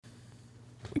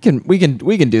We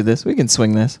can do this. We can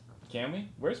swing this. Can we?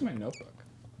 Where's my notebook?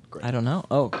 I don't know.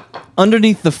 Oh,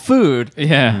 underneath the food,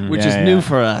 Yeah. which is new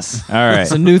for us. All right.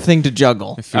 It's a new thing to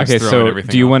juggle. Okay, so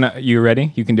do you want to? You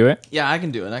ready? You can do it. Yeah, I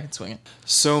can do it. I can swing it.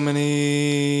 So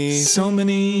many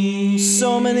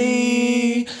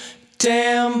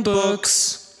damn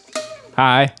books.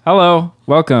 Hi. Hello.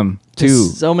 Welcome to.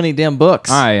 There's so many damn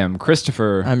books. I am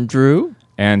Christopher, I'm Drew.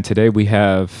 and today we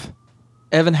have.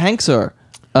 Evan Hanksor,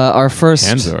 our first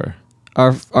Hanzor.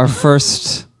 our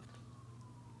first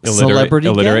celebrity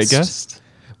illiterate guest.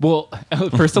 Well,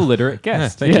 first illiterate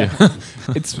guest. Thank you.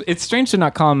 It's strange to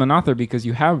not call him an author because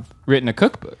you have written a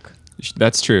cookbook.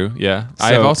 That's true. Yeah,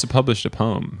 I have also published a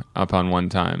poem upon one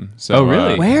time. So, Oh,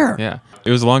 really? Where? Yeah,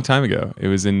 it was a long time ago. It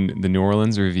was in the New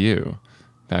Orleans Review,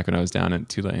 back when I was down at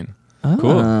Tulane. Oh.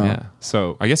 Cool. Yeah.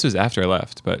 So I guess it was after I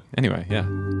left, but anyway, yeah.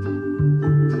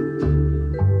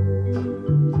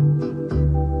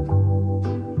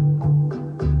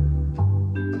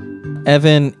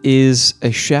 Evan is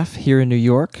a chef here in New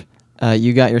York.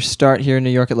 You got your start here in New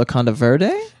York at La Conda Verde.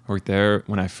 I worked there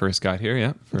when I first got here.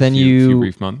 Yeah. For Then a few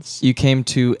brief months. You came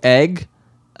to Egg,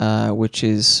 which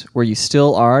is where you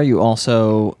still are. You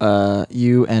also,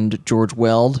 you and George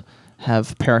Weld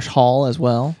have Parish Hall as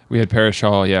well. We had Parish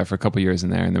Hall, yeah, for a couple years in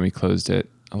there, and then we closed it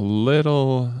a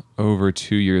little over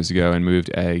 2 years ago and moved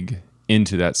Egg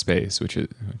into that space, which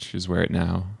is where it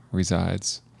now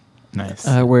resides. nice.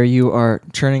 Where you are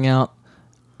churning out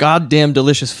goddamn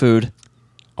delicious food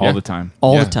All the time.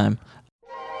 all Yeah. the time.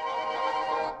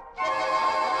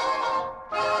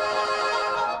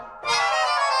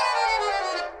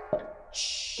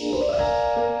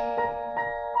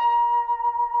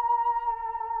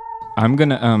 I'm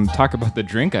gonna talk about the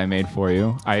drink I made for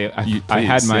you. I had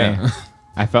please, my. yeah.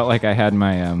 I felt like I had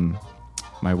my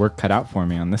my work cut out for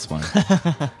me on this one.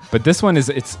 But this one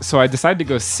it's so I decided to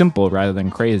go simple rather than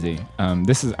crazy. I'm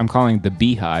calling it the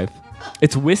Beehive.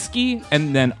 It's whiskey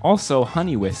and then also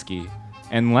honey whiskey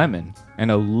and lemon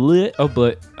and a little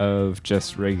bit of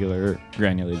just regular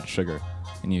granulated sugar.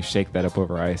 And you shake that up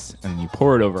over ice and you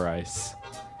pour it over ice.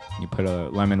 You put a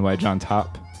lemon wedge on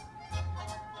top.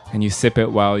 And you sip it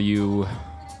while you,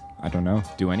 I don't know,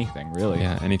 do anything really.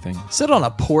 Yeah, anything. Sit on a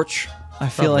porch. I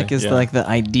feel Probably, like is yeah. like the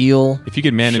ideal. If you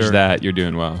could manage Sure. that, you're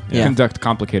doing well. Yeah. Conduct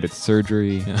complicated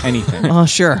surgery, anything. Oh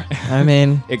sure. I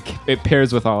mean, It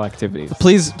pairs with all activities.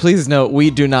 please note we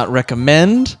do not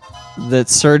recommend that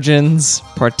surgeons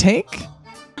partake.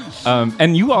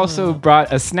 And you also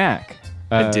brought a snack.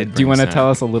 I did. Do you bring a want to snack. tell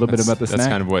us a little bit about the That's snack?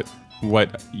 kind of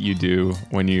what you do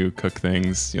when you cook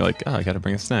things. You're like, oh, I got to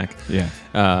bring a snack. Yeah.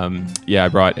 I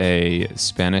brought a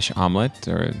Spanish omelet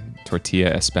or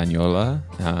tortilla española.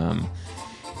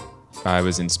 I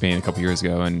was in Spain a couple years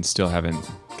ago and still haven't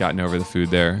gotten over the food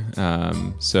there.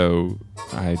 So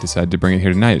I decided to bring it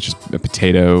here tonight. It's just a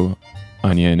potato,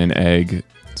 onion, and egg,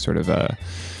 sort of a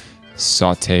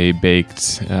saute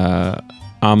baked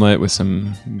omelet with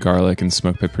some garlic and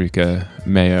smoked paprika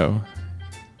mayo,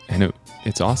 and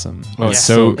it's awesome. Oh, It's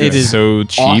yeah. so It it's is so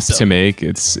cheap awesome. to make.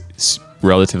 It's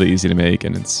relatively easy to make,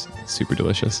 and it's super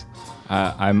delicious.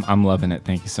 I'm loving it.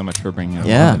 Thank you so much for bringing it.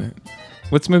 Yeah. Loving it.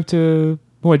 Let's move to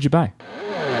what'd you buy?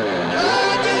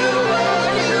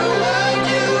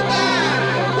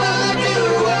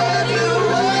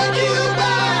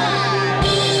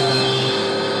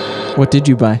 What did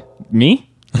you buy? Me?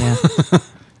 Yeah. All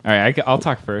right, I'll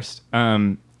talk first.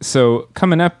 So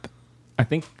coming up, I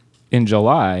think in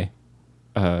July,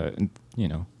 the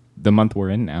month we're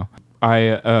in now,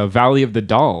 Valley of the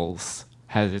Dolls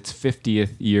has its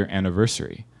 50th year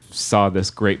anniversary. Saw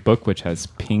this great book which has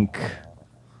pink,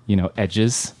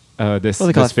 edges. This What do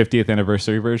they call 50th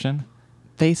anniversary version.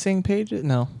 Facing pages?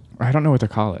 No, I don't know what to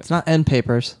call it. it's not end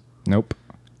papers. Nope.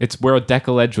 It's where a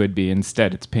decal edge would be.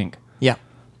 Instead, it's pink. Yeah.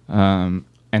 And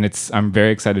I'm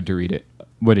very excited to read it.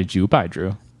 What did you buy,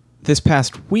 Drew? This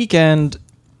past weekend,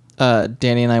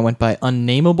 Danny and I went by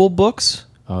Unnameable Books,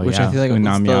 which I feel like was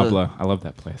Unamiabla. I love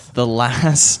that place. the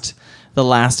last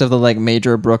of the like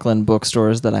major Brooklyn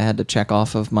bookstores that I had to check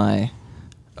off of my.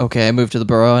 Okay, I moved to the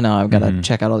borough. Now I've got to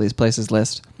check out all these places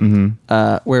list.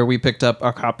 Mm-hmm. Where we picked up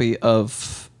a copy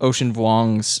of Ocean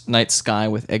Vuong's Night Sky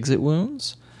with Exit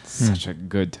Wounds. Such a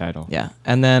good title. Yeah,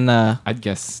 and then I'd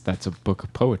guess that's a book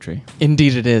of poetry.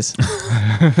 indeed it is.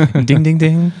 Ding, ding,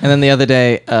 ding. And then the other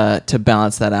day, to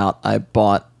balance that out, I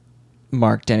bought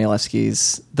Mark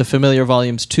Danielewski's The Familiar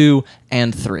Volumes 2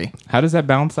 and 3 How does that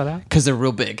balance that out? because they're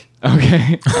real big,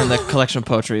 Okay. and the collection of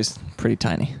poetry is pretty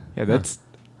tiny. Yeah, that's...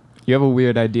 You have a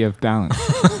weird idea of balance.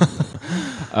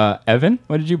 Evan,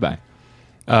 what did you buy?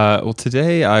 Well,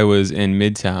 today I was in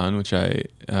Midtown, which I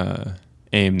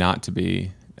aim not to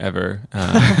be ever.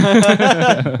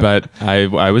 But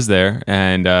I was there,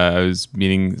 and I was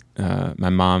meeting my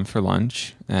mom for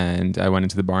lunch, and I went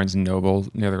into the Barnes & Noble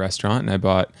near the restaurant, and I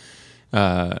bought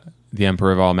The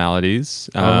Emperor of All Maladies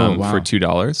Wow. for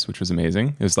 $2, which was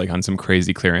amazing. It was like on some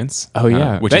crazy clearance. Oh,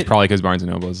 yeah. Which is probably because Barnes &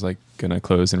 Noble is like going to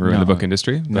close and ruin the book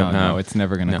industry. But No, it's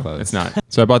never going to no, close. it's not.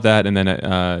 So I bought that, and then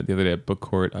the other day at Book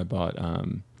Court, I bought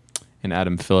an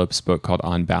Adam Phillips book called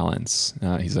On Balance.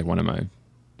 He's like one of my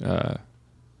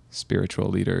spiritual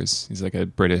leaders. He's like a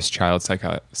British child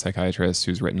psychiatrist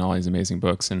who's written all these amazing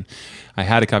books. And I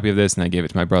had a copy of this, and I gave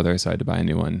it to my brother, so I had to buy a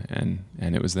new one,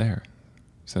 and it was there.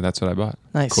 So that's what I bought.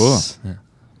 Nice. Cool. Yeah.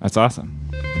 That's awesome.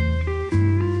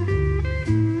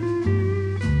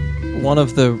 One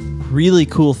of the really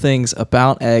cool things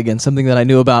about egg, and something that I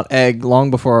knew about egg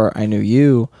long before I knew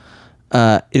you,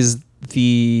 is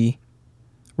the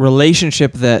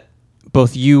relationship that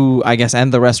both you, I guess,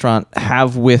 and the restaurant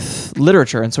have with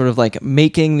literature, and sort of like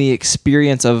making the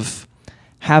experience of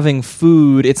having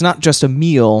food. It's not just a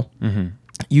meal. Mm-hmm.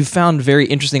 You've found very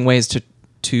interesting ways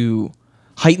to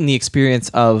heighten the experience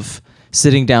of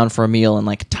sitting down for a meal and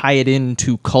like tie it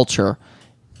into culture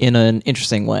in an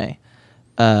interesting way.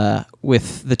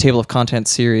 With the Table of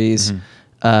Contents series,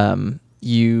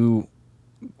 you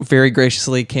very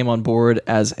graciously came on board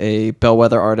as a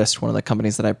bellwether artist, one of the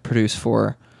companies that I produce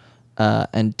for,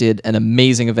 and did an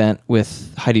amazing event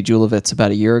with Heidi Julavitz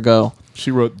about a year ago.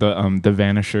 She wrote the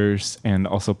Vanishers and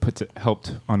also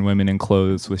helped on Women in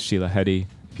Clothes with Sheila Heti.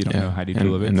 If you don't know Heidi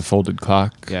Julavitz. And The Folded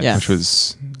Clock, Yeah. which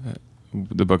was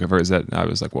the book of hers that I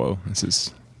was like, whoa, this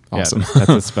is awesome. Yeah, that's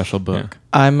a special book.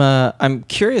 I'm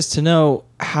curious to know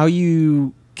how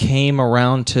you came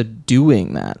around to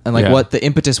doing that, and like what the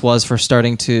impetus was for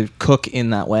starting to cook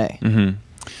in that way. Mm-hmm.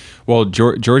 Well,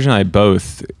 George and I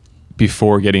both,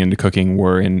 before getting into cooking,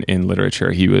 were in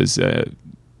literature. He was,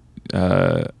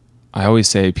 I always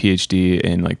say PhD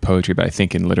in like poetry, but I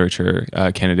think in literature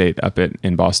candidate up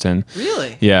in Boston.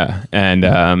 Really? Yeah, and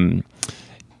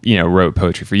wrote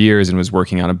poetry for years and was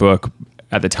working on a book.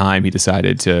 At the time, he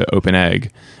decided to open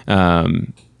Egg,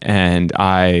 and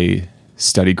I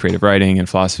studied creative writing and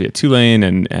philosophy at Tulane,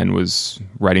 and was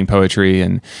writing poetry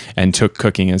and took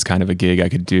cooking as kind of a gig I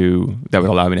could do that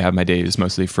would allow me to have my days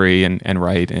mostly free and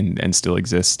write and still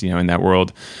exist, in that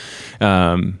world.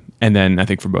 And then I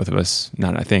think for both of us,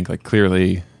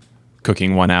 clearly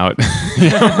cooking won out.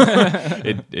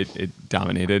 It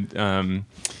dominated.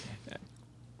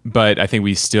 But I think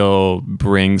we still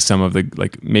bring some of the,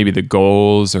 like, maybe the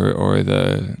goals or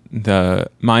the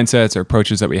mindsets or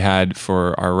approaches that we had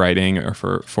for our writing or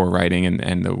for writing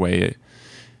and the way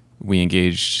we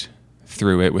engaged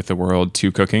through it with the world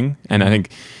to cooking. And I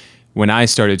think when I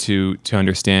started to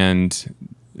understand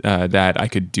that I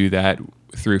could do that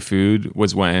through food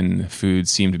was when food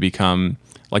seemed to become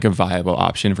like a viable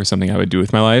option for something I would do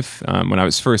with my life. When I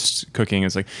was first cooking,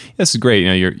 it's like, this is great.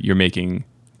 You're making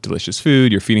delicious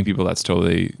food. You're feeding people. That's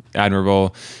totally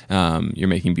admirable. You're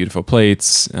making beautiful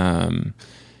plates.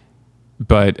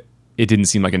 But it didn't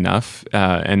seem like enough.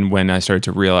 And when I started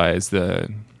to realize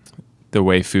the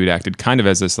way food acted kind of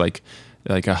as this like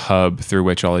a hub through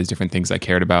which all these different things I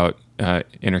cared about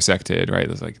intersected, right? It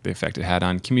was like the effect it had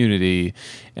on community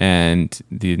and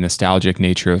the nostalgic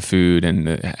nature of food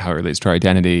and how it relates to our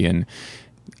identity and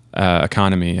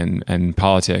economy and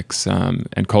politics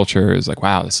and culture is like,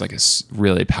 wow, this is like a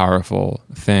really powerful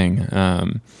thing.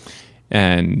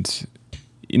 And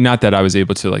not that I was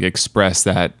able to like express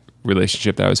that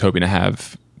relationship that I was hoping to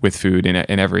have with food in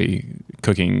every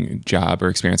cooking job or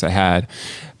experience I had.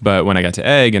 But when I got to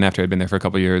Egg, and after I'd been there for a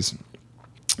couple of years,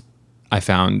 I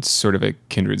found sort of a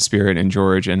kindred spirit in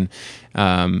George. And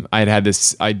I had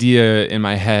this idea in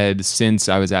my head since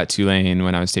I was at Tulane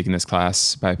when I was taking this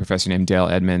class by a professor named Dale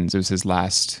Edmonds. It was his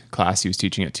last class he was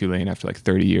teaching at Tulane after like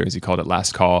 30 years. He called it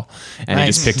Last Call. And He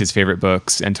just picked his favorite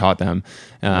books and taught them.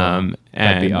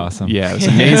 That'd be awesome. Yeah, it was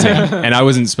amazing. And I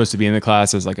wasn't supposed to be in the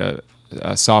class as like a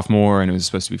sophomore, and it was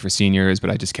supposed to be for seniors, but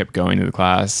I just kept going to the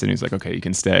class, and he was like, okay, you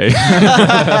can stay.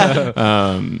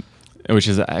 Which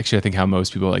is actually, I think, how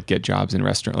most people like get jobs in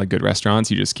good restaurants.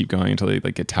 You just keep going until they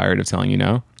like get tired of telling you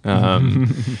no.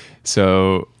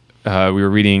 So we were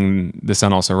reading The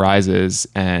Sun Also Rises,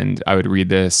 and I would read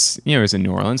this, it was in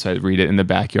New Orleans, so I'd read it in the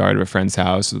backyard of a friend's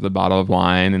house with a bottle of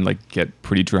wine and like get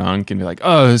pretty drunk and be like,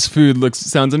 oh, this food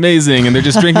sounds amazing, and they're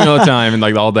just drinking all the time, and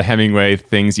like all the Hemingway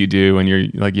things you do when you're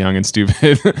like young and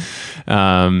stupid.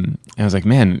 And I was like,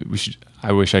 man,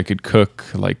 I wish I could cook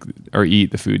or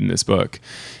eat the food in this book.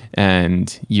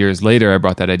 And years later, I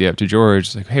brought that idea up to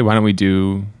George. Like, hey, why don't we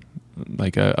do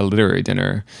like a literary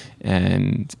dinner?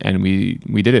 And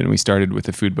we did it. And we started with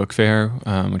the Food Book Fair,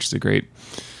 which is a great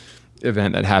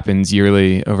event that happens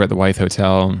yearly over at the Wythe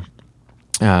Hotel.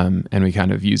 And we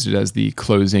kind of used it as the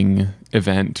closing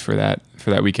event for that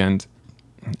weekend.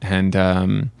 And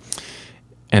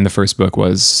the first book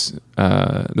was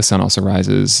The Sun Also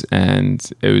Rises, and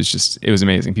it was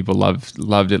amazing. People loved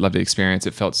the experience.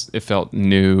 It felt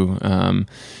new,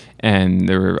 and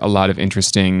there were a lot of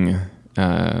interesting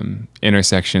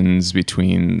intersections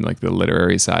between like the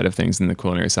literary side of things and the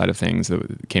culinary side of things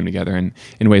that came together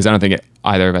in ways I don't think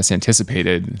either of us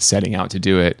anticipated setting out to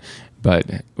do it,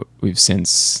 but we've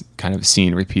since kind of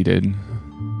seen repeated.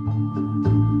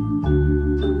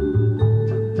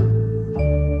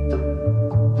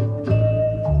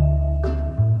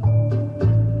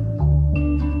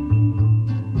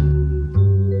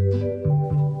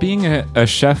 Being a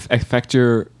chef affect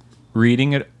your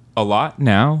reading it a lot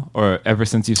now, or ever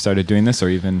since you started doing this, or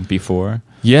even before?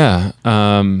 Yeah,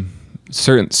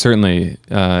 certainly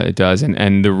it does.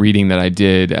 And the reading that I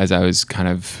did as I was kind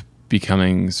of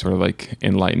becoming sort of like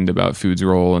enlightened about food's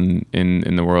role in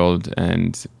the world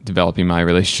and developing my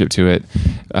relationship to it,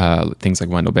 things like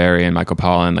Wendell Berry and Michael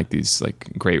Pollan, like these like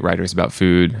great writers about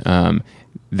food,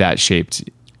 that shaped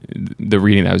the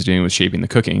reading that I was doing, was shaping the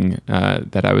cooking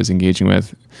that I was engaging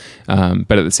with.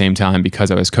 But at the same time,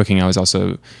 because I was cooking, I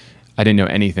didn't know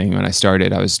anything when I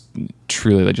started. I was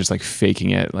truly like, just like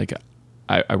faking it. Like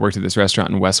I worked at this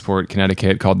restaurant in Westport,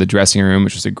 Connecticut called The Dressing Room,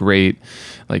 which was a great,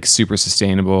 like super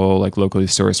sustainable, like locally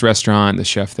sourced restaurant. The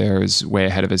chef there was way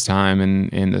ahead of his time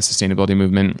in the sustainability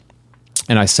movement.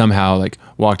 And I somehow like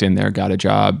walked in there, got a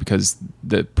job because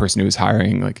the person who was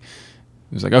hiring, like,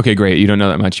 it was like, okay, great. You don't know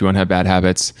that much. You won't have bad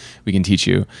habits. We can teach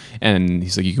you. And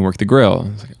he's like, you can work the grill. I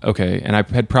was like, okay. And I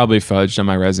had probably fudged on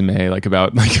my resume, like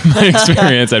about like my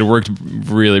experience. I'd worked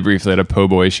really briefly at a po'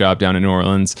 boy shop down in New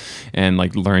Orleans and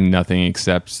like learned nothing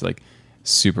except like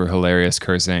super hilarious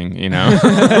cursing, you know?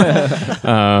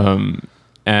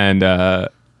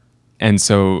 And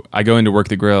so I go in to work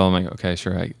the grill. I'm like, okay,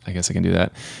 sure. I guess I can do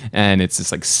that. And it's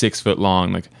this like 6 foot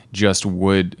long, like just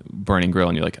wood burning grill.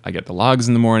 And you're like, I get the logs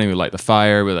in the morning. We light the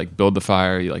fire. We like build the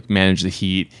fire. You like manage the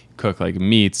heat, cook like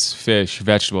meats, fish,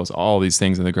 vegetables, all these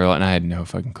things in the grill. And I had no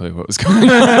fucking clue what was going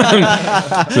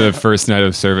on. So the first night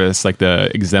of service, like the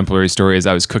exemplary story is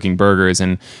I was cooking burgers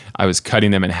and I was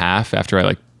cutting them in half after I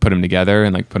like put them together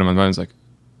and like put them on the bun. I was like,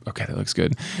 okay, that looks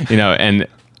good. You know, and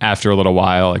after a little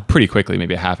while, like pretty quickly,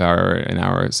 maybe a half hour or an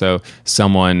hour or so,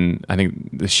 someone, I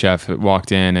think the chef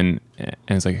walked in and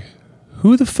it's like,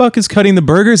 who the fuck is cutting the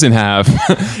burgers in half?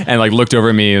 And like looked over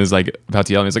at me and was like about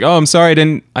to yell at me. He's like, oh, I'm sorry. I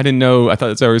didn't know. I thought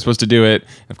that's how we were supposed to do it.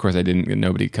 Of course I didn't.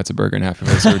 Nobody cuts a burger in half if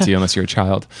I serve it to you unless you're a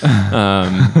child.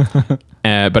 But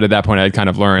at that point I'd kind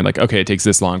of learned like, okay, it takes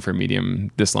this long for a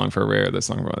medium, this long for a rare, this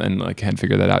long for, and like had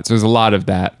figured that out. So there's a lot of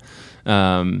that.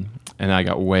 And I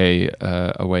got way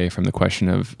away from the question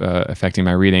of affecting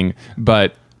my reading,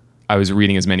 but I was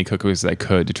reading as many cookbooks as I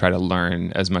could to try to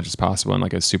learn as much as possible in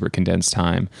like a super condensed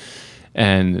time.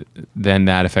 And then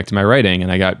that affected my writing,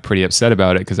 and I got pretty upset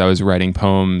about it because I was writing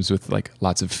poems with like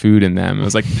lots of food in them. I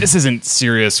was like, this isn't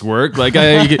serious work. Like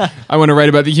I want to write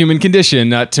about the human condition,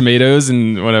 not tomatoes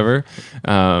and whatever.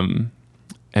 And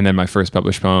then my first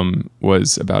published poem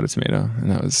was about a tomato, and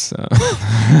that was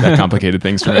that complicated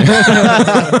things for me.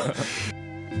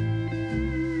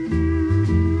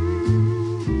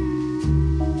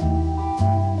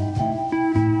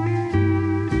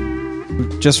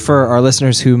 Just for our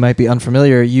listeners who might be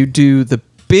unfamiliar, you do the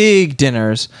big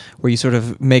dinners where you sort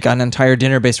of make an entire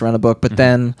dinner based around a book, but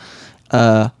then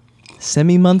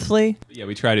semi-monthly. Yeah,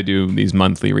 we try to do these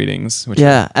monthly readings.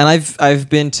 And I've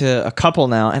been to a couple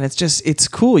now, and it's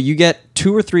cool. You get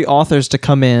 2 or 3 authors to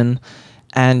come in,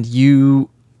 and you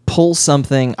pull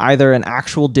something, either an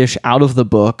actual dish out of the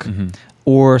book,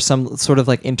 or some sort of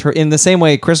like in the same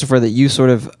way, Christopher, that you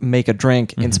sort of make a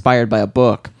drink inspired by a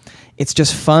book. It's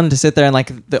just fun to sit there and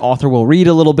like the author will read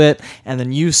a little bit and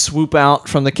then you swoop out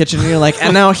from the kitchen and you're like,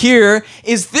 and now here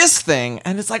is this thing.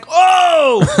 And it's like,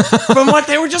 oh, from what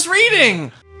they were just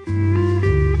reading.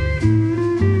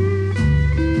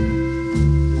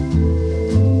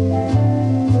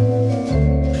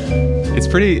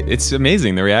 It's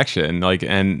amazing, the reaction. Like,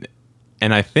 and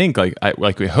I think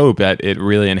like we hope that it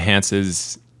really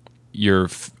enhances your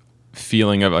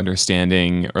feeling of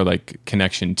understanding or like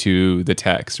connection to the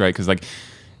text, right? Because like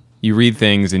you read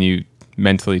things and you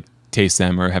mentally taste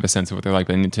them or have a sense of what they're like,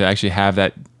 but to actually have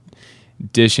that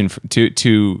dish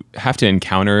to have to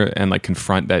encounter and like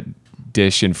confront that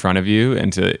dish in front of you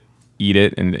and to eat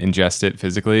it and ingest it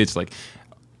physically, it's like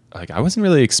I wasn't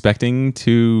really expecting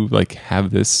to like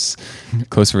have this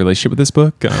close relationship with this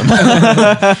book,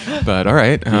 but all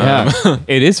right.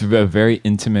 It is a very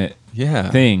intimate yeah.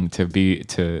 thing to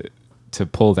to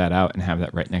pull that out and have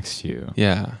that right next to you.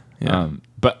 Yeah. Yeah.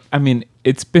 But I mean,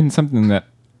 it's been something that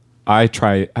I've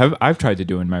tried to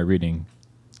do in my reading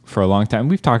for a long time.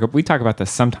 We talk about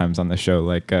this sometimes on the show,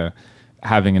 like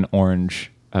having an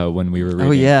orange when we were reading.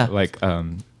 Oh, yeah. Like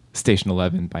Station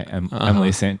 11 by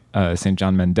Emily St.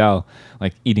 John Mandel,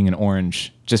 like eating an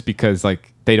orange just because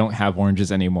like they don't have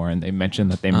oranges anymore and they mention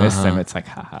that they miss them. It's like,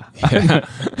 haha. Yeah.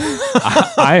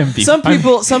 I am Some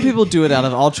people do it out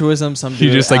of altruism. Some do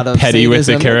You it just out like of petty with the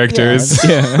sadism. characters.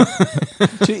 Yeah.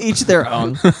 To each their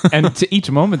own. And to each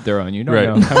moment their own. You don't Right.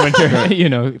 know how much you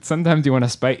know. Sometimes you want to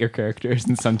spite your characters,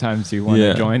 and sometimes you want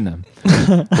Yeah. to join them.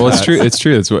 Well, it's true. It's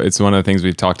true. It's one of the things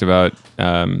we've talked about.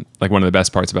 Like one of the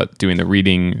best parts about doing the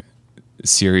reading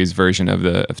series version of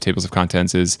Tables of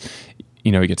Contents is,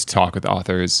 you know, we get to talk with the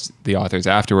authors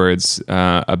afterwards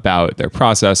about their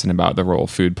process and about the role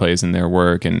food plays in their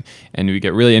work, and we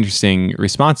get really interesting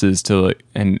responses to.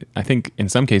 And I think in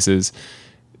some cases,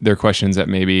 there are questions that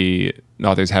maybe the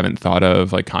authors haven't thought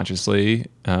of like consciously,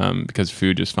 because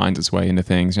food just finds its way into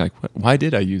things. You're like, why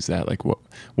did I use that? Like,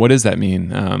 what does that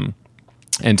mean?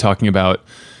 And talking about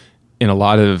in a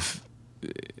lot of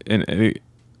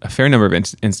a fair number of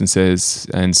instances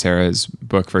in Sarah's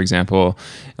book, for example,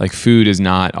 like food is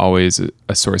not always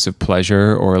a source of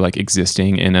pleasure or like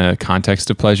existing in a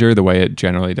context of pleasure the way it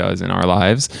generally does in our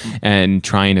lives, and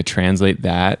trying to translate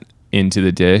that into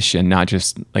the dish and not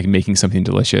just like making something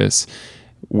delicious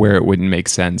where it wouldn't make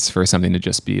sense for something to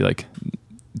just be like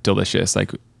delicious.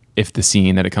 Like if the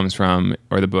scene that it comes from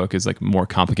or the book is like more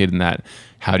complicated than that,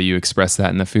 how do you express that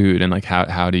in the food? And like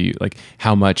how do you like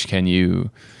how much can you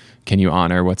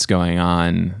honor what's going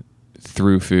on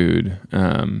through food?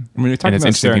 When you're talking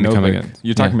about Sarah Novick,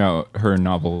 you're talking about her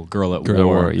novel Girl at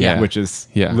War, yeah. which is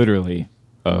Yeah. literally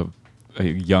a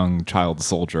young child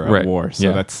soldier at Right. war. So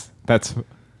Yeah. that's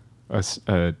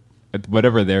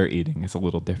whatever they're eating is a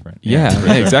little different. Yeah,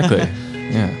 yeah, exactly.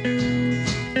 Yeah.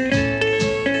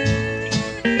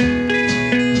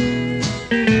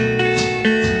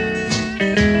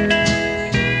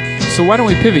 So why don't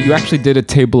we pivot? You actually did a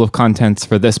table of contents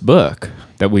for this book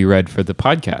that we read for the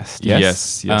podcast.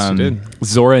 Yes, Yes, you did.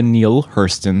 Zora Neale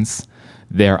Hurston's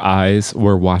 "Their Eyes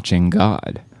Were Watching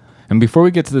God." And before we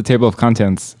get to the table of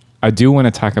contents, I do want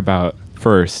to talk about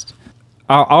first.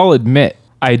 I'll admit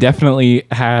I definitely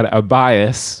had a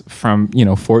bias from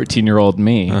 14-year-old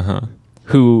me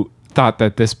who thought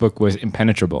that this book was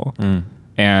impenetrable,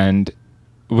 and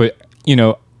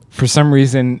for some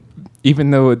reason,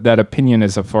 even though that opinion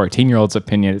is a 14-year-old's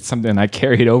opinion, it's something I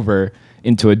carried over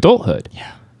into adulthood.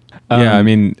 Yeah, I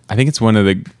mean, I think it's one of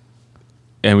the,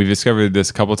 and we've discovered this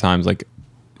a couple times, like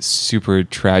super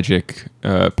tragic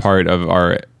part of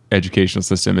our educational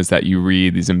system is that you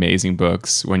read these amazing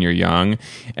books when you're young,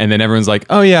 and then everyone's like,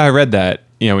 oh yeah, I read that.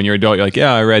 When you're adult, you're like,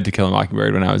 yeah, I read To Kill a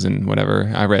Mockingbird when I was in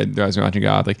whatever. I was watching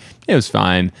God. Like, it was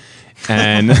fine.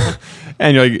 And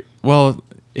and you're like, well,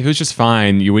 if it was just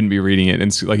fine, you wouldn't be reading it.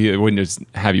 And like, it wouldn't just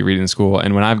have you read it in school.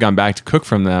 And when I've gone back to cook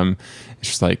from them, it's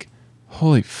just like,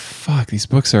 holy fuck, these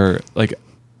books are like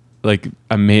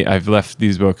I've left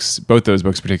these books, both those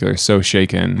books in particular, so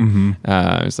shaken.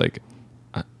 I was like,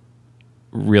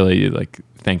 really like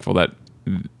thankful that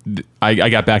I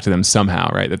got back to them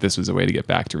somehow, right? That this was a way to get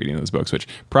back to reading those books, which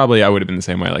probably I would have been the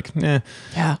same way. Like, Yeah.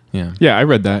 Yeah, I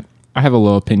read that. I have a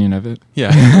low opinion of it.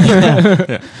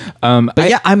 yeah.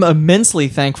 But I'm immensely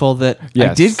thankful that I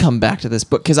Yes. did come back to this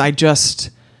book, because I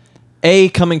just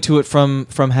coming to it from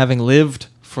having lived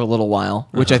for a little while,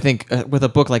 which I think with a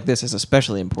book like this is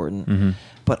especially important.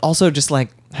 But also just like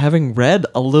having read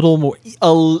a little more,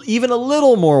 even a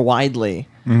little more widely.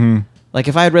 Like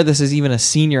if I had read this as even a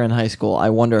senior in high school, I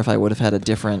wonder if I would have had a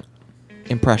different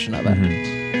impression of it.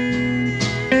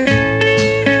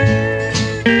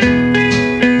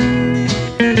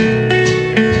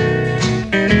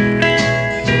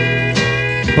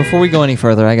 Before we go any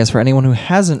further, I guess for anyone who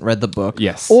hasn't read the book,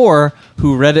 Yes. or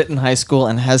who read it in high school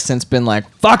and has since been like,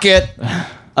 fuck it,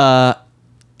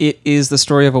 it is the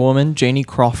story of a woman, Janie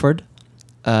Crawford.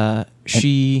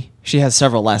 She has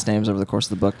several last names over the course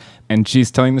of the book. And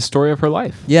she's telling the story of her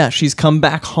life. Yeah, she's come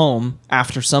back home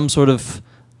after some sort of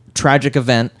tragic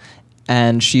event,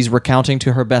 and she's recounting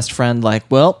to her best friend, like,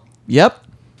 well, yep,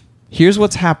 here's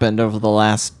what's happened over the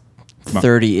last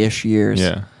 30-ish years.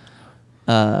 Yeah.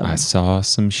 I saw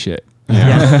some shit.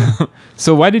 Yeah.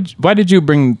 So why did you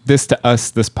bring this to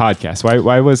us, this podcast?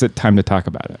 Why was it time to talk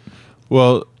about it?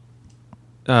 Well,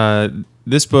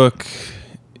 this book,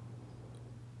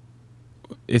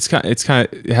 it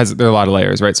has there are a lot of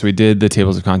layers, right? So we did the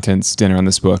tables of contents dinner on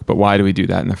this book, but why do we do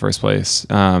that in the first place?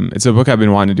 It's a book I've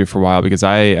been wanting to do for a while because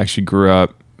I actually grew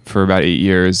up for about 8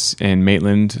 years in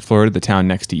Maitland, Florida, the town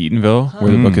next to Eatonville,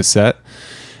 where the book is set,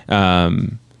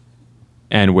 and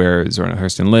where Zora Neale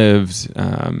Hurston lived.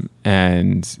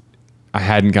 And I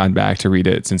hadn't gone back to read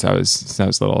it since I was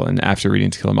little. And after reading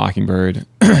To Kill a Mockingbird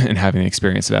and having the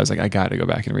experience of that, I was like, I got to go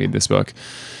back and read this book.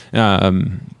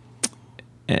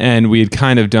 And we had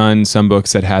kind of done some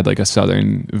books that had like a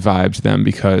Southern vibe to them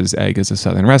because Egg is a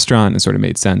Southern restaurant. It sort of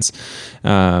made sense.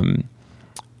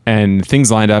 And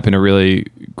things lined up in a really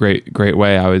great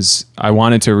way. I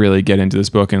wanted to really get into this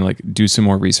book and like do some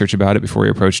more research about it before we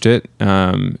approached it,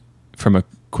 from a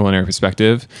culinary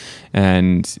perspective,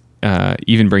 and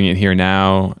even bringing it here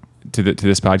now to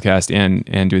this podcast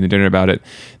and doing the dinner about it.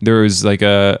 There was like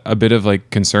a bit of like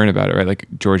concern about it, right? Like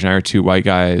George and I are two white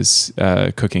guys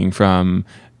cooking from,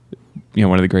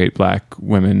 one of the great Black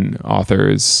women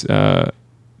authors,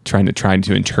 trying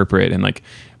to interpret and like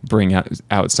bring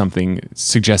out something,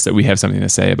 suggest that we have something to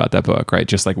say about that book, right?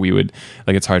 Just like we would,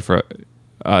 like it's hard for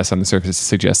us on the surface to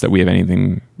suggest that we have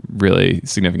anything really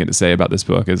significant to say about this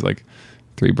book as like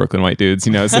three Brooklyn white dudes,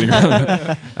 sitting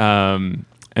around.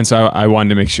 And so I wanted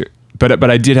to make sure, but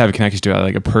I did have a connection to it,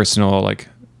 like a personal like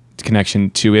connection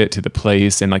to it, to the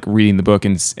place, and like reading the book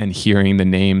and hearing the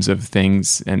names of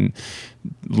things and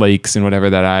lakes and whatever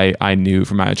that I knew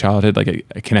from my childhood. Like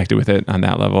I connected with it on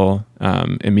that level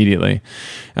immediately.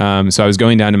 So I was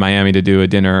going down to Miami to do a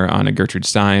dinner on a Gertrude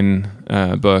Stein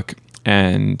book,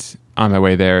 and on my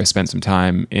way there, I spent some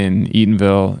time in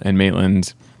Eatonville and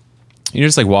Maitland. You're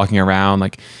just like walking around,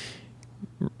 like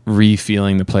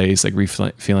re-feeling the place, like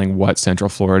feeling what Central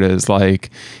Florida is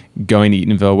like, going to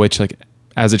Eatonville, which like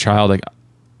as a child, like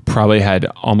probably had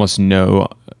almost no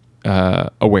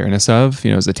awareness of,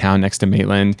 as a town next to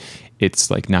Maitland. It's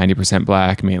like 90%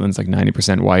 Black. Maitland's like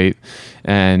 90% white.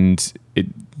 And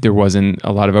there wasn't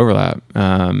a lot of overlap.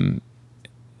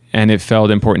 And it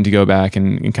felt important to go back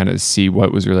and kind of see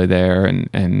what was really there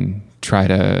and try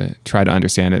to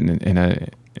understand it in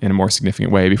a more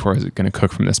significant way before I was going to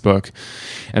cook from this book.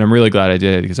 And I'm really glad I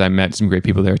did, because I met some great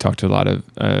people there, talked to a lot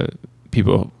of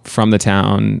people from the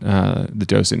town, the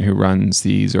docent who runs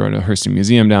the Zora Neale Hurston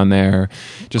Museum down there,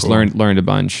 just Cool. learned a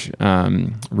bunch,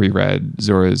 reread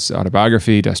Zora's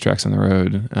autobiography, Dust Tracks on the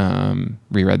Road,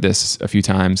 reread this a few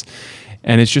times.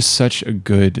 And it's just such a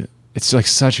good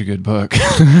book.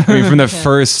 I mean, from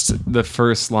the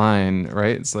first line,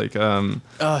 right? It's like,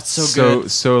 it's so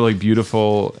good. So like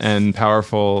beautiful and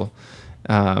powerful.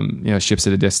 Ships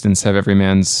at a distance have every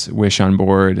man's wish on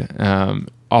board,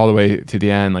 all the way to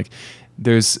the end. Like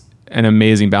there's an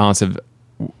amazing balance of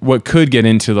what could get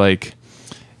into like,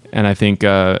 and I think,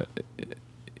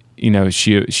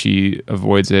 she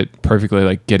avoids it perfectly,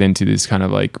 like get into these kind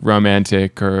of like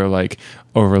romantic or like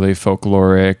overly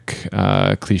folkloric,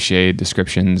 cliched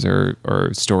descriptions or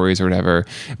stories or whatever.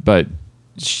 But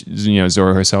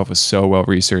Zora herself was so well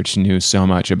researched, knew so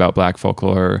much about Black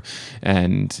folklore,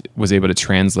 and was able to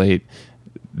translate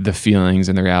the feelings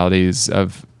and the realities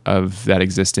of that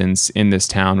existence in this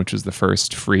town, which was the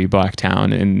first free Black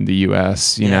town in the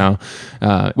U.S.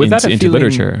 Without into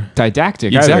literature,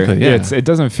 didactic. Exactly. Either. Yeah. It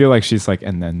doesn't feel like she's like,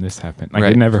 and then this happened. Like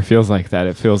Right. It never feels like that.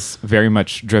 It feels very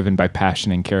much driven by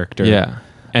passion and character. Yeah.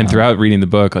 And throughout reading the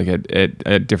book, like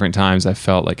at different times, I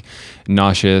felt like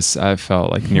nauseous. I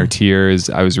felt like near tears.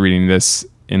 I was reading this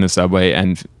in the subway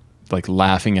and like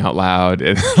laughing out loud,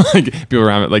 and like people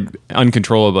around it, like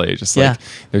uncontrollably. Just like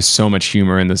there's so much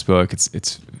humor in this book.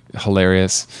 It's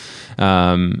hilarious,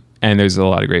 and there's a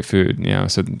lot of great food.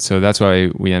 So that's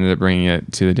why we ended up bringing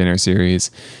it to the dinner series,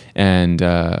 and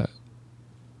I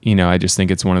just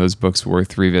think it's one of those books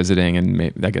worth revisiting, and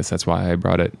I guess that's why I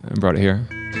brought it here.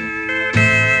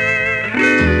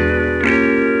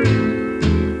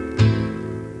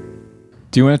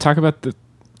 Do you want to talk about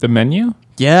the menu?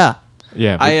 Yeah.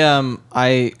 Yeah.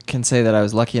 I can say that I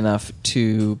was lucky enough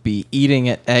to be eating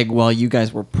at Egg while you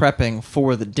guys were prepping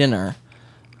for the dinner,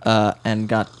 and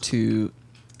got to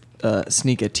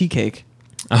sneak a tea cake.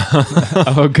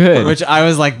 Oh, good. Which I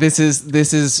was like, this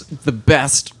is the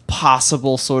best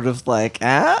possible sort of like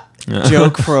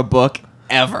joke for a book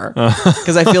ever,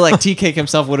 because I feel like Tea Cake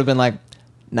himself would have been like,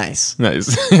 nice.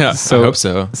 Yeah, I hope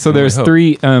so. So there's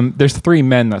three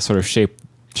men that sort of shape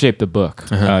the book.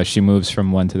 She moves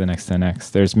from one to the next to the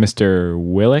next. There's Mr.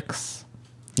 Willix.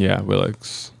 Yeah,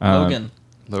 Willix. Logan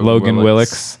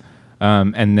Willix.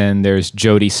 And then there's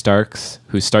Jody Starks,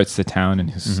 who starts the town and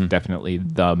who's definitely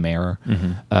the mayor.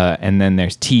 And then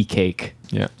there's Tea Cake.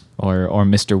 Yeah. Or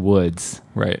Mr. Woods.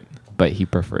 Right. But he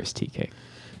prefers tea cake.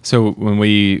 So when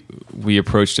we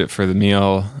approached it for the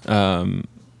meal,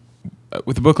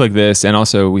 with a book like this, and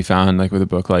also we found like with a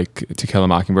book like To Kill a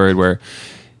Mockingbird, where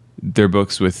they're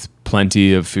books with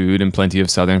plenty of food and plenty of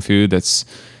Southern food that's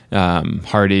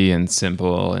hearty and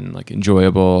simple and like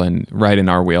enjoyable and right in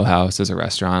our wheelhouse as a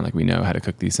restaurant. Like we know how to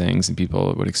cook these things and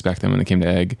people would expect them when they came to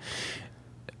Egg.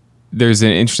 There's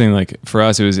an interesting, like for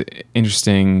us, it was an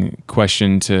interesting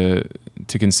question to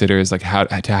consider is like how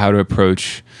to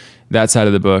approach that side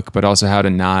of the book, but also how to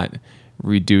not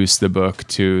reduce the book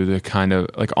to the kind of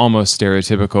like almost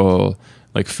stereotypical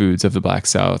like foods of the Black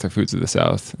South or foods of the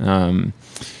South.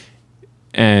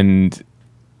 And,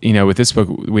 you know, with this book,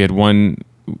 we had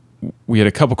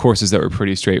a couple courses that were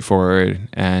pretty straightforward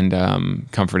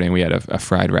and comforting. We had a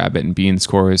fried rabbit and beans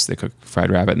course. They cook fried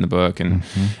rabbit in the book. And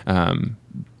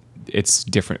it's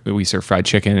different. We serve fried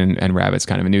chicken and rabbit's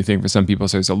kind of a new thing for some people.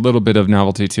 So there's a little bit of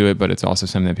novelty to it, but it's also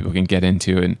something that people can get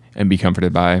into and be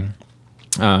comforted by.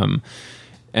 There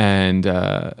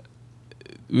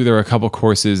were a couple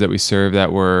courses that we served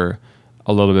that were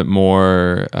a little bit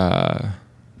more,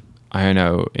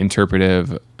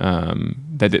 interpretive,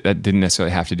 that didn't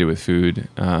necessarily have to do with food.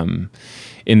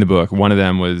 In the book, one of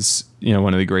them was, you know,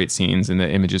 one of the great scenes in the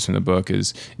images from the book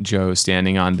is Joe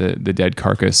standing on the dead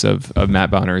carcass of Matt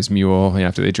Bonner's mule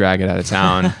after they drag it out of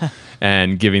town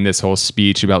and giving this whole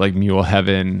speech about like mule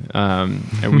heaven.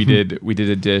 And we did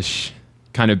a dish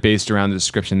kind of based around the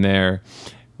description there,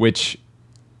 which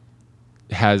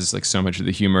has like so much of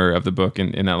the humor of the book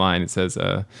in that line. It says,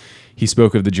 he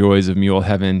spoke of the joys of mule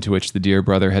heaven to which the dear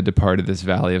brother had departed this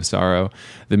valley of sorrow,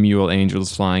 the mule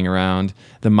angels flying around,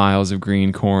 the miles of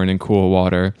green corn and cool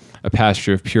water, a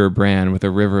pasture of pure bran with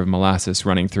a river of molasses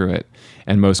running through it.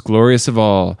 And most glorious of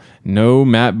all, no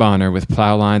Matt Bonner with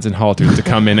plow lines and halters to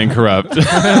come in and corrupt.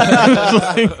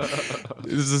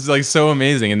 This is like so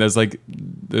amazing. And there's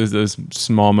those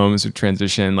small moments of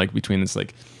transition, like between this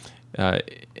like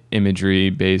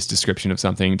imagery-based description of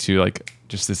something to like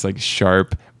just this like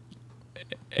sharp,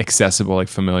 accessible, like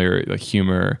familiar, like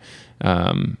humor.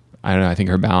 I don't know. I think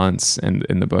her balance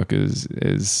in the book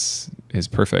is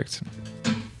perfect.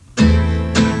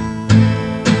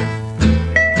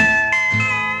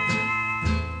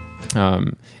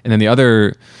 And then the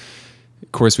other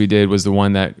course we did was the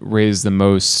one that raised the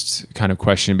most kind of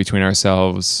question between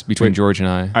ourselves, between George and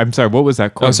I. I'm sorry, what was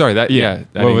that course? Oh, sorry.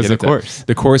 What was the course?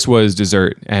 The course was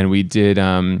dessert, and we did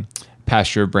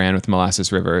pasture of bran with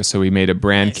molasses river. So we made a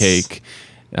bran cake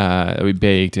that we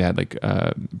baked. It had like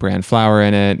bran flour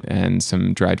in it and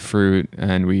some dried fruit,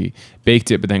 and we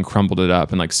baked it, but then crumbled it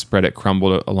up and like spread it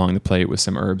crumbled along the plate with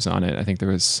some herbs on it. I think there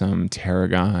was some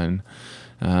tarragon,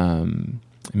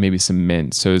 maybe some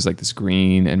mint. So it was like this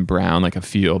green and brown, like a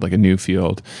field, like a new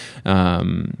field.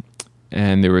 And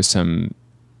there was some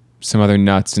other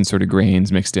nuts and sort of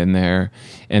grains mixed in there.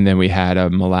 And then we had a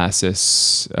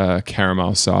molasses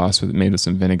caramel sauce made with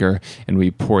some vinegar, and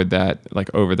we poured that like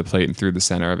over the plate and through the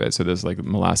center of it. So there's like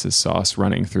molasses sauce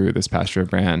running through this pasture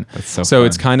of bran. That's so fun.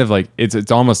 It's kind of like,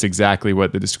 it's almost exactly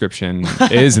what the description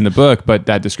is in the book, but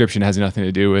that description has nothing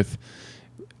to do with,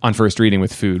 on first reading,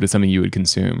 with food. It's something you would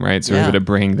consume, right? So we're going to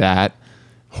bring that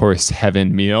horse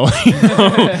heaven meal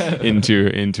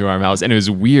into our mouths. And it was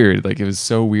weird. Like, it was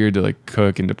so weird to like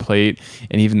cook and to plate.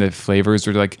 And even the flavors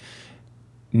were like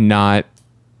not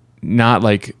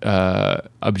like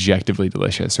objectively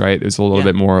delicious, right? It was a little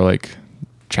bit more like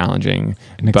challenging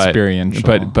and experiential.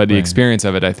 But the experience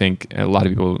of it, I think a lot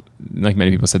of people, like many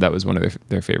people, said that was one of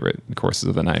their favorite courses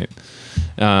of the night.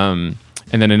 And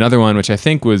then another one, which I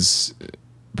think was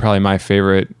probably my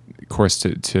favorite course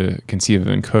to conceive of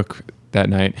and cook that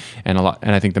night, and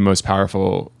I think the most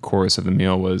powerful course of the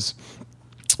meal was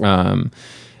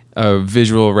a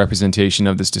visual representation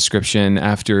of this description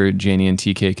after Janie and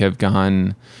Tea Cake have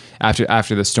gone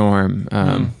after the storm.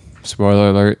 Spoiler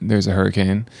alert: there's a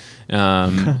hurricane,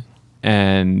 and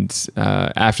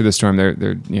after the storm,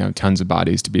 there tons of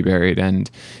bodies to be buried, and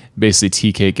basically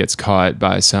Tea Cake gets caught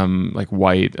by some like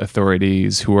white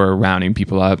authorities who are rounding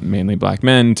people up, mainly black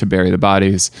men, to bury the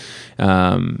bodies,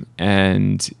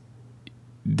 and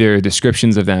there are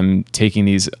descriptions of them taking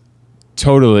these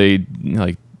totally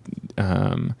like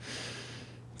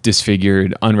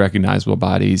disfigured, unrecognizable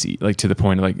bodies, like to the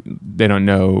point of like they don't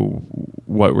know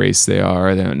what race they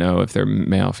are, they don't know if they're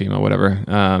male, female, whatever,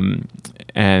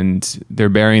 and they're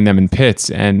burying them in pits,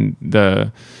 and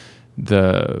the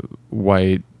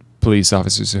white police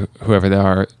officers, whoever they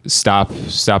are, stop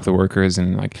the workers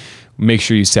and like make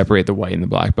sure you separate the white and the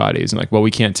black bodies. And like, well,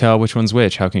 we can't tell which one's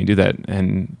which. How can you do that?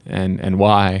 And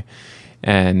why?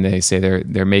 And they say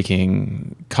they're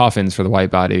making coffins for the white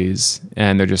bodies,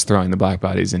 and they're just throwing the black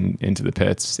bodies into the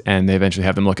pits. And they eventually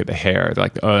have them look at the hair. They're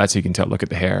like, oh, that's how you can tell. Look at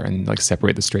the hair, and like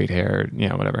separate the straight hair,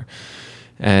 whatever.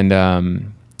 And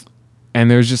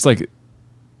there's just like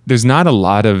there's not a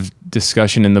lot of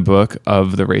discussion in the book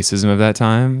of the racism of that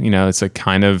time. It's like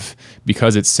kind of,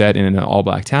 because it's set in an all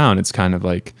black town, it's kind of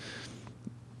like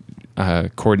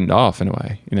cordoned off in a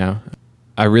way.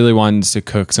 I really wanted to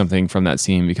cook something from that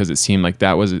scene because it seemed like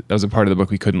that was a part of the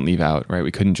book we couldn't leave out, right?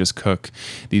 We couldn't just cook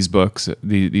these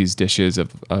these dishes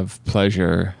of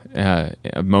pleasure,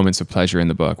 moments of pleasure in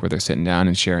the book where they're sitting down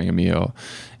and sharing a meal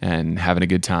and having a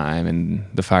good time and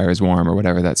the fire is warm or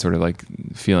whatever, that sort of like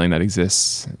feeling that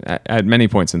exists at many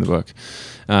points in the book.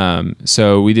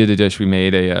 So we did a dish. We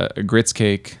made a grits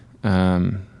cake.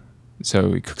 So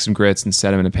we cooked some grits and set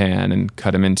them in a pan and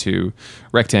cut them into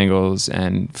rectangles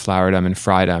and floured them and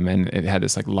fried them. And it had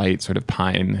this like light sort of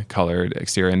pine colored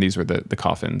exterior. And these were the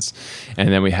coffins. And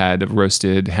then we had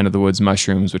roasted hen of the woods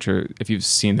mushrooms, which are, if you've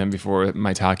seen them before,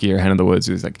 maitake or hen of the woods,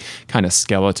 is like kind of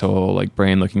skeletal, like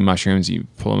brain looking mushrooms. You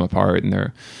pull them apart and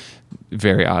they're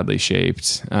very oddly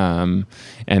shaped. And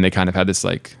they kind of had this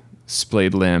like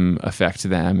splayed limb effect to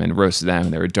them, and roasted them.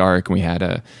 And they were dark. And we had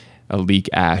a leek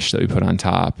ash that we put on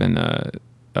top, and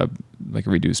like a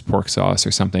reduced pork sauce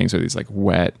or something. So these like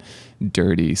wet,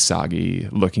 dirty, soggy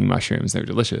looking mushrooms. They were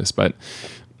delicious, but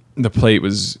the plate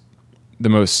was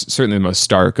certainly the most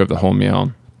stark of the whole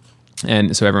meal.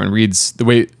 And so everyone reads the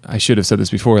way, I should have said this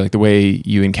before, like the way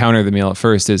you encounter the meal at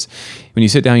first is when you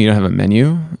sit down, you don't have a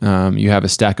menu. You have a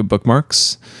stack of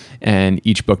bookmarks, and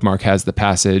each bookmark has the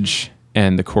passage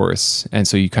and the course. And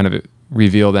so you kind of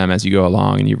reveal them as you go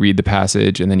along, and you read the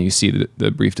passage, and then you see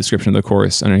the brief description of the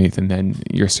course underneath, and then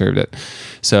you're served it.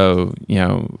 So,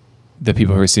 the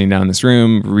people who are sitting down in this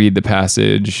room read the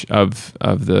passage of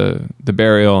the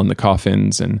burial and the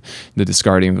coffins and the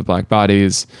discarding of the black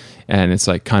bodies. And it's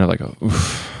like kind of like a,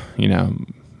 oof,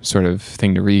 sort of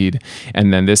thing to read.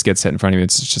 And then this gets set in front of you.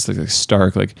 It's just like a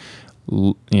stark, like,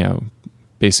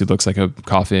 basically looks like a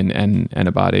coffin and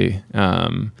a body.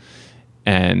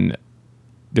 And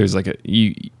there's like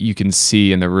you can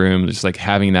see in the room just like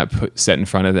having that set in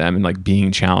front of them and like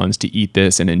being challenged to eat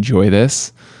this and enjoy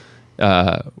this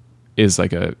is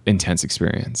like a intense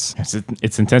experience.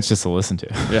 It's intense just to listen to.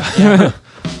 Yeah.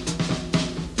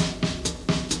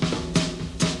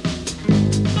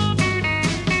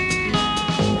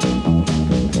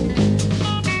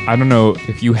 I don't know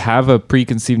if you have a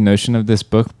preconceived notion of this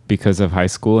book because of high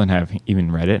school and have even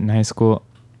read it in high school.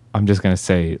 I'm just gonna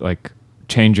say, like,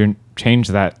 change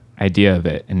that idea of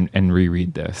it and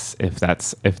reread this if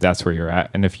that's where you're at.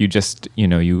 And if you just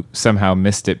you somehow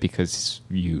missed it because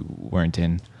you weren't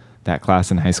in that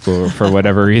class in high school for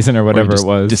whatever reason or whatever it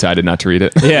was, decided not to read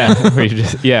it.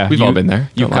 We've all been there.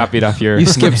 You copied off your You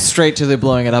skipped straight to the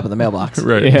blowing it up in the mailbox.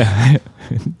 Right. Yeah.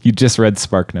 You just read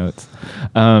Spark Notes.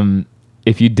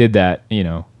 If you did that,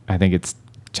 I think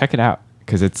check it out,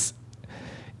 because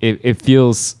it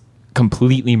feels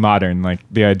completely modern. Like,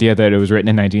 the idea that it was written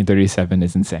in 1937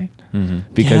 is insane,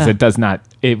 because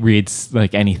it reads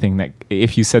like anything that,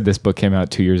 if you said this book came out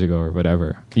 2 years ago or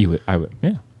whatever, I would.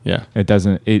 It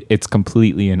doesn't, it's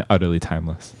completely and utterly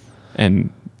timeless.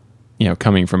 And,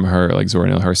 coming from her, like Zora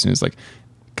Neale Hurston is like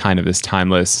kind of this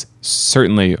timeless,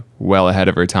 certainly well ahead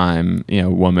of her time,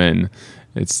 woman.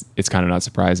 It's kind of not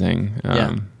surprising.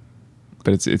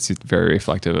 But it's very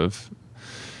reflective of,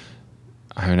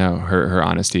 I don't know, her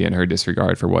honesty and her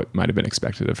disregard for what might have been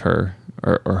expected of her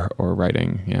or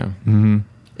writing. Yeah. Mm-hmm.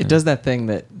 It does that thing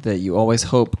that you always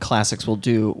hope classics will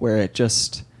do, where it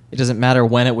doesn't matter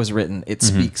when it was written. It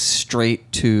speaks straight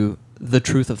to the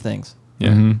truth of things.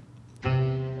 Yeah. Mm-hmm.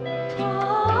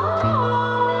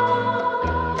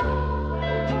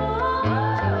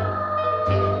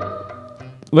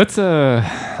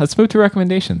 Let's move to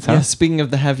recommendations, huh? Yeah, speaking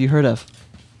of the have you heard of?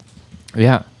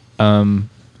 Yeah.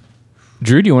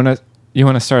 Drew, do you want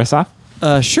to start us off?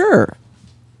 Sure.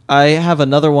 I have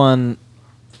another one.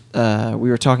 We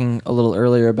were talking a little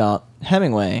earlier about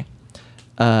Hemingway,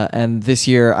 and this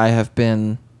year I have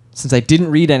been, since I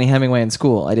didn't read any Hemingway in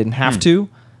school, I didn't have to,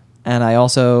 and I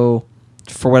also,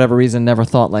 for whatever reason, never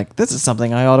thought like, this is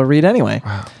something I ought to read anyway.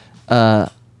 Wow.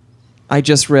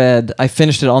 I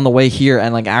finished it on the way here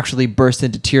and like actually burst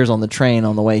into tears on the train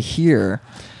on the way here.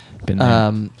 Been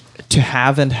there. To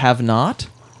Have and Have Not,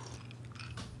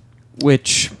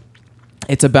 which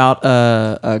it's about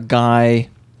a guy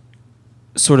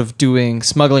sort of doing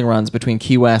smuggling runs between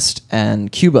Key West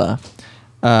and Cuba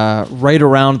right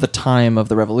around the time of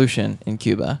the revolution in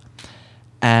Cuba.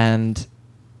 And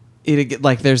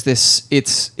there's this,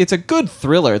 it's a good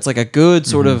thriller. It's like a good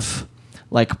sort of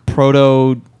like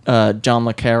proto John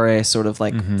le Carré sort of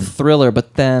like thriller,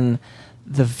 but then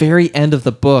the very end of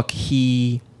the book,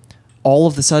 he all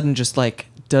of a sudden just like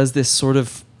does this sort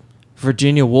of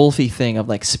Virginia Woolfy thing of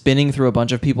like spinning through a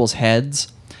bunch of people's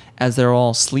heads as they're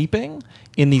all sleeping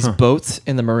in these boats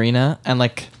in the marina. And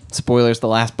like, spoilers, the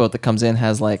last boat that comes in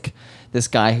has like this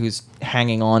guy who's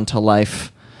hanging on to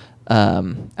life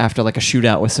after like a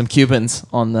shootout with some Cubans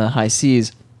on the high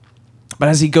seas. But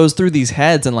as he goes through these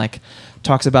heads and like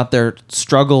talks about their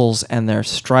struggles and their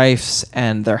strifes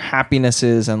and their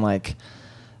happinesses and like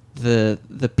the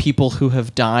people who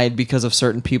have died because of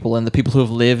certain people and the people who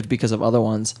have lived because of other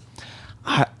ones,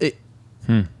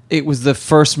 it was the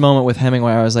first moment with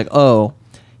Hemingway I was like, oh,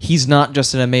 he's not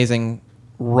just an amazing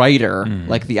writer,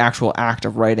 like the actual act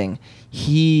of writing.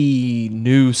 He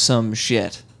knew some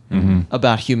shit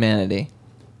about humanity.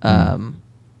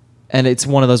 And it's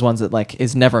one of those ones that like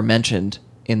is never mentioned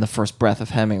in the first breath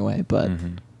of Hemingway, but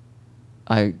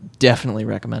I definitely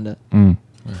recommend it.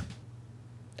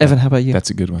 Evan, how about you?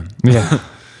 That's a good one. Yeah.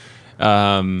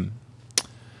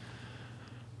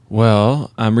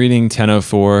 Well, I'm reading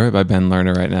 1004 by Ben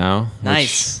Lerner right now.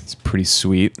 Nice. It's pretty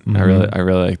sweet. I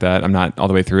really like that. I'm not all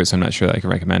the way through it, so I'm not sure that I can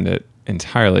recommend it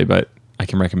entirely, but I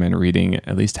can recommend reading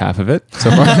at least half of it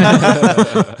so far.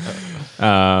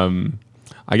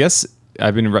 I guess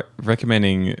I've been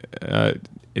recommending,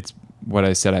 it's what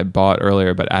I said I bought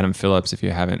earlier, but Adam Phillips, if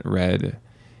you haven't read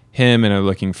him and are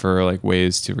looking for like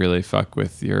ways to really fuck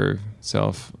with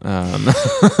yourself.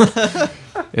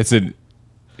 It's a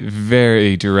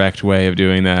very direct way of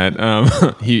doing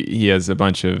that. He has a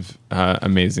bunch of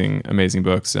amazing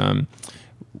books.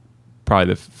 Probably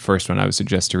the first one I would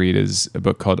suggest to read is a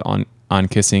book called On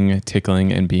Kissing,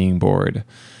 Tickling, and Being Bored.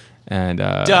 And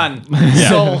Done. yeah,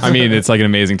 Sold. I mean, it's like an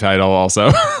amazing title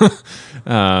also.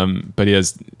 But he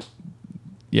has,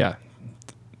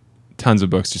 tons of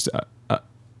books just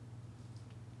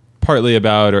partly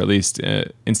about, or at least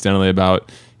incidentally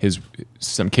about,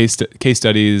 some case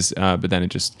studies, but then it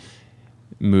just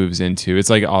moves into, it's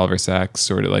like Oliver Sacks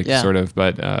sort of,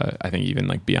 but I think even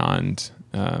like beyond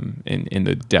in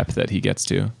the depth that he gets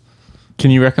to. Can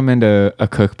you recommend a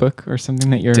cookbook or something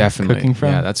that you're cooking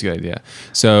from? Yeah, that's a good idea.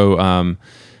 So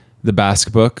the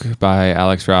Basque Book by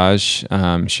Alex Raj.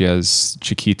 She has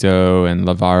Chiquito and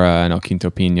La Vara and El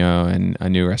Quinto Pino and a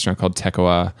new restaurant called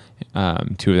Tecoa,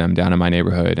 two of them down in my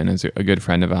neighborhood, and is a good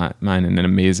friend of mine and an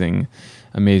amazing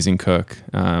cook.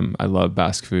 I love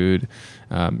Basque food.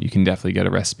 You can definitely get a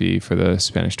recipe for the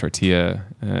Spanish tortilla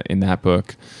in that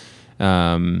book.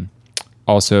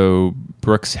 Also,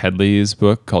 Brooks Headley's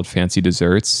book called Fancy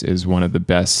Desserts is one of the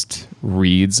best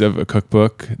reads of a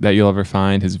cookbook that you'll ever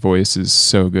find. His voice is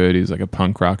so good. He's like a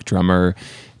punk rock drummer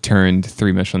turned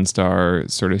 3 Michelin star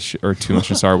sort of or 2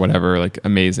 Michelin star, whatever, like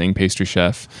amazing pastry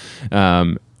chef.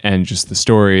 And just the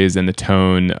stories and the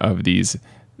tone of these,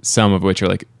 some of which are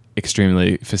like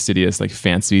extremely fastidious, like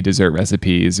fancy dessert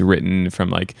recipes written from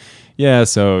like,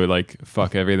 so like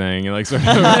fuck everything and like sort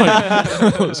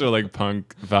of like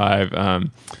punk vibe,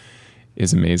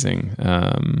 is amazing.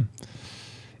 And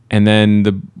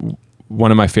then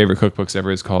one of my favorite cookbooks ever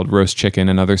is called Roast Chicken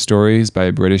and Other Stories by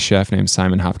a British chef named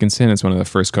Simon Hopkinson. It's one of the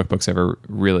first cookbooks I ever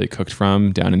really cooked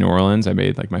from down in New Orleans. I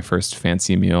made like my first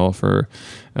fancy meal for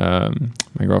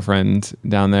my girlfriend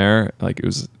down there. Like it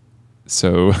was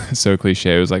so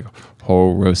cliche. It was like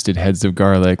whole roasted heads of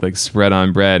garlic like spread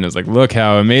on bread, and it was like, look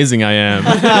how amazing I am.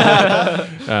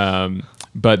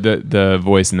 But the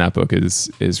voice in that book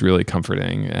is really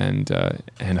comforting and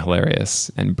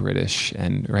hilarious and British.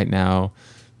 And right now,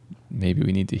 maybe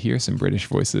we need to hear some British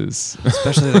voices,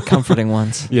 Especially the comforting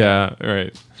ones. Yeah,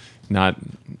 right. Not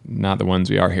the ones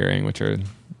we are hearing, which are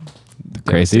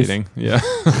crazies. devastating. Yeah.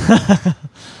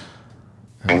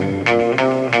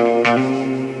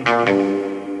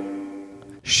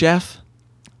 Chef,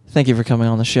 thank you for coming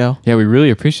on the show. Yeah, we really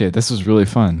appreciate it. This was really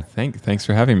fun. Thanks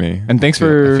for having me. And thanks I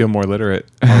for... feel more literate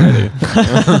already.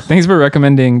 Thanks for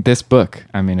recommending this book.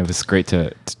 I mean, it was great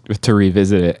to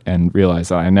revisit it and realize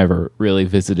that I never really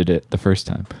visited it the first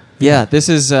time. Yeah, this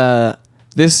is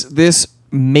this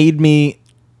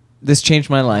changed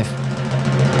my life.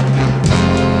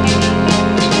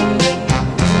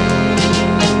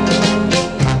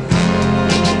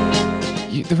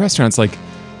 The restaurant's like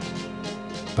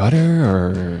butter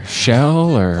or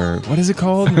shell or what is it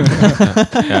called?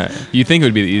 You think it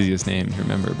would be the easiest name to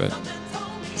remember, but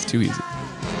it's too easy.